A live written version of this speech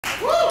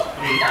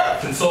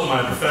consult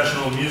my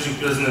professional music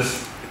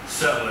business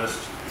set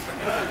list.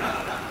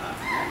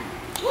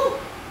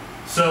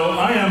 So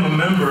I am a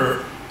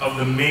member of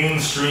the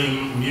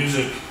mainstream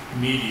music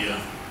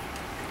media.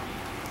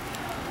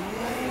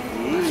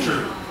 It's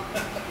true.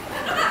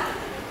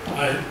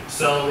 I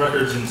sell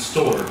records in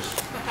stores.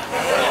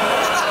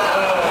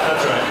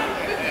 That's right.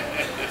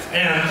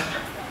 And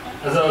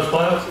as I was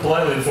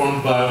politely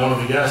informed by one of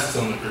the guests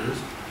on the cruise,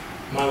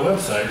 my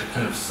website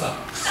kind of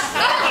sucks.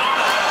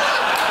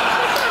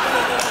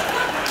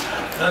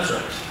 That's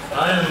right.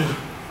 I am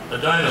a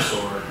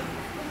dinosaur,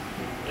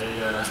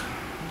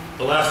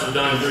 the last of a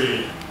dying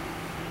breed.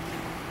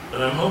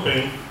 But I'm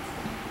hoping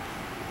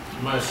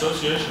my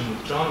association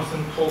with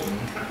Jonathan Colton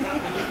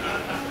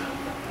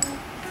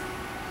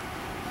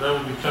that I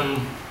will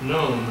become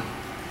known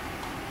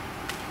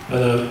by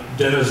the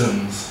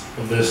denizens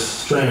of this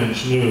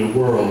strange new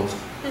world.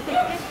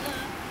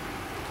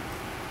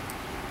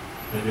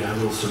 Maybe I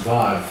will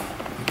survive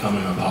the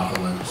coming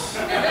apocalypse.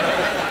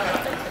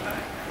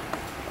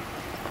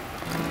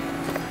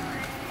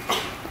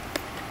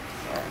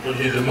 What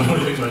do you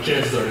think my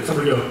chances are?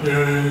 Somebody go,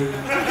 yay.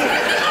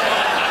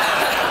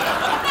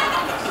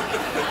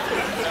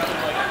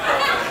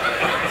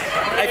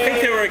 I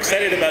think they were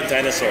excited about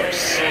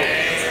dinosaurs.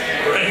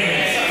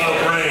 Brains. Oh,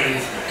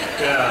 brains.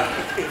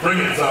 Yeah. Bring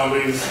it,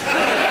 zombies.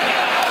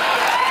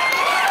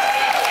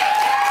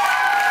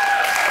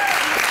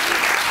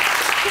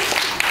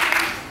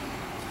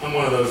 I'm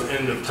one of those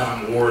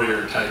end-of-time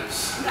warrior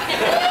types.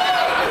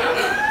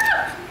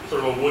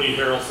 Sort of a Woody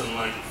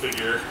Harrelson-like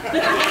figure.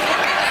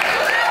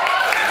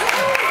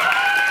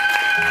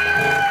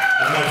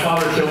 And my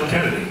father killed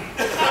Kennedy.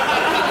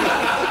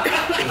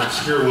 An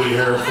obscure Woody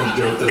Harrelson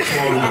joke that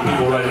some of the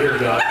people right here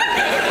got.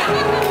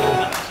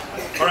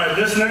 All right,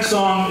 this next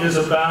song is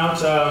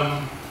about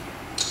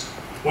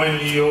when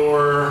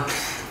your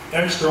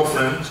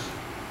ex-girlfriend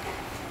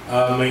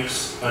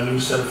makes a new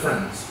set of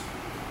friends.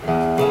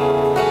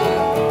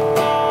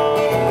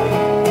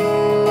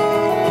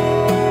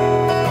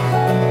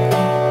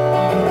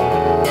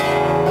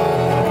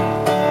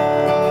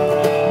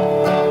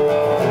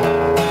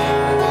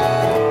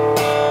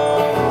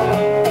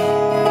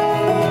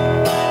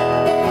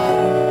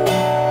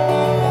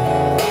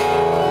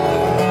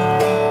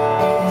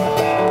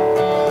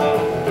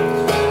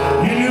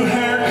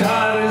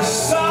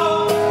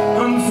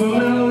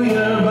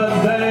 Unfamiliar,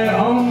 but they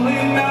only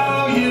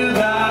know you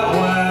that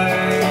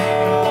way.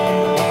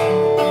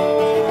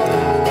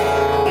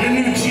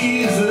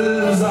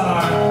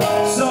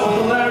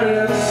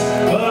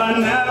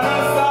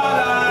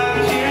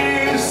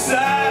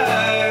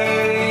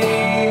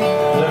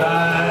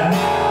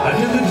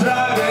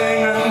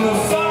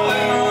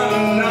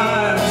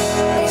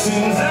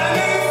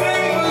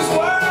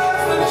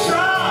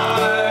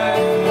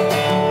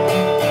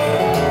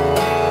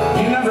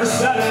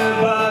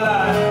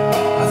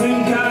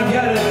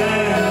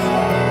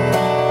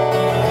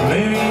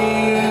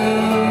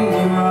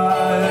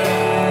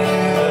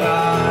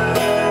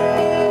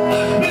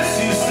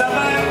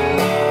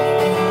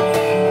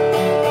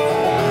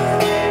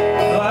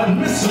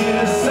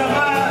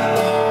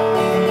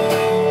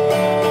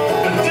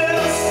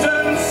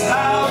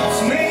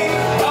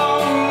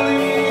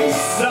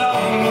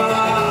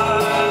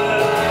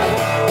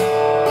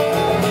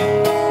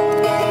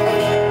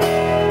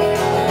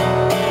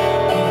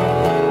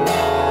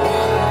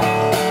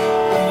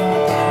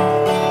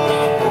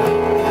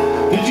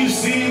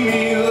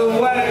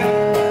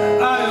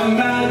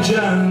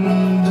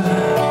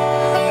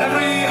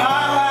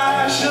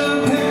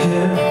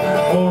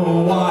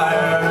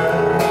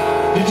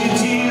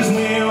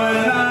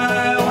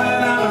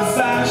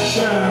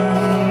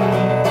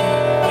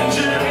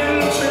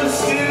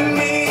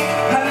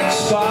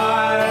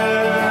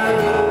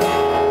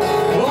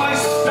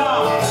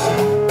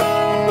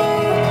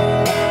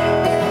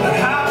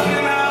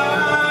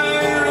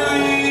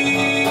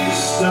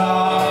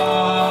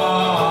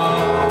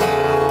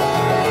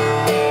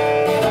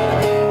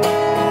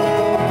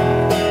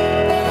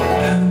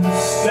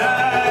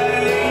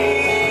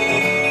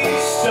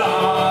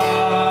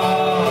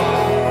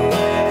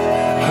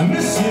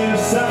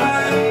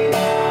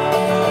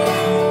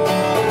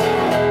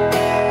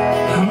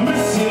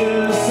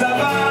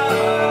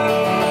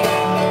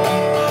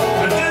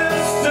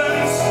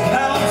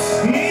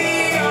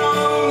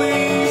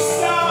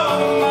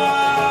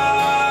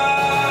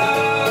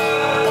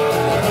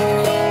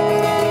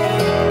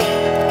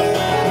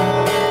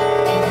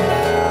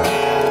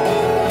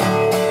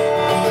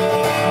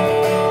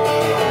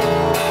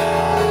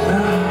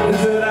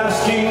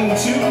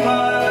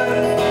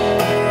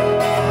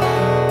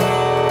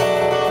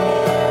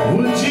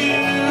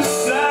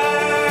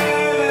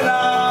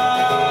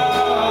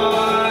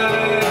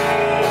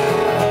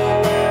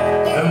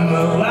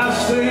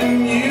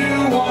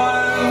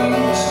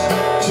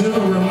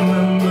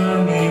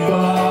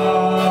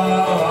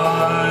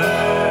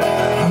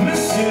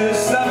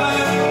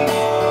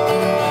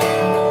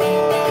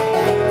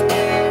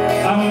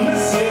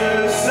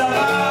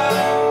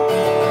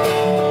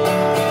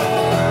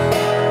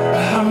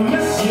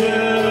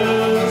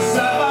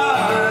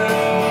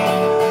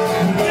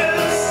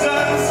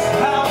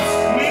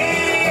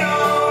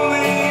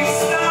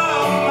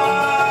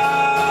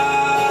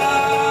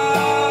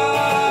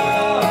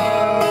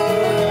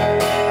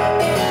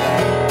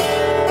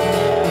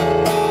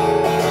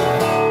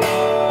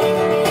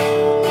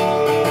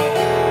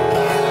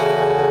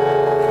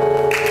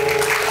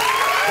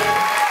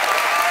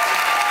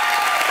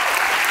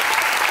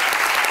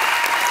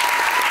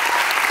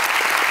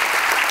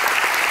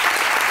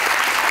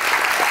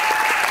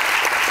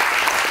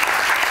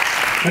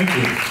 Thank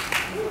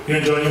you. You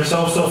enjoying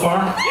yourself so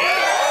far?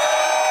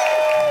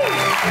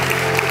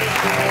 Yeah!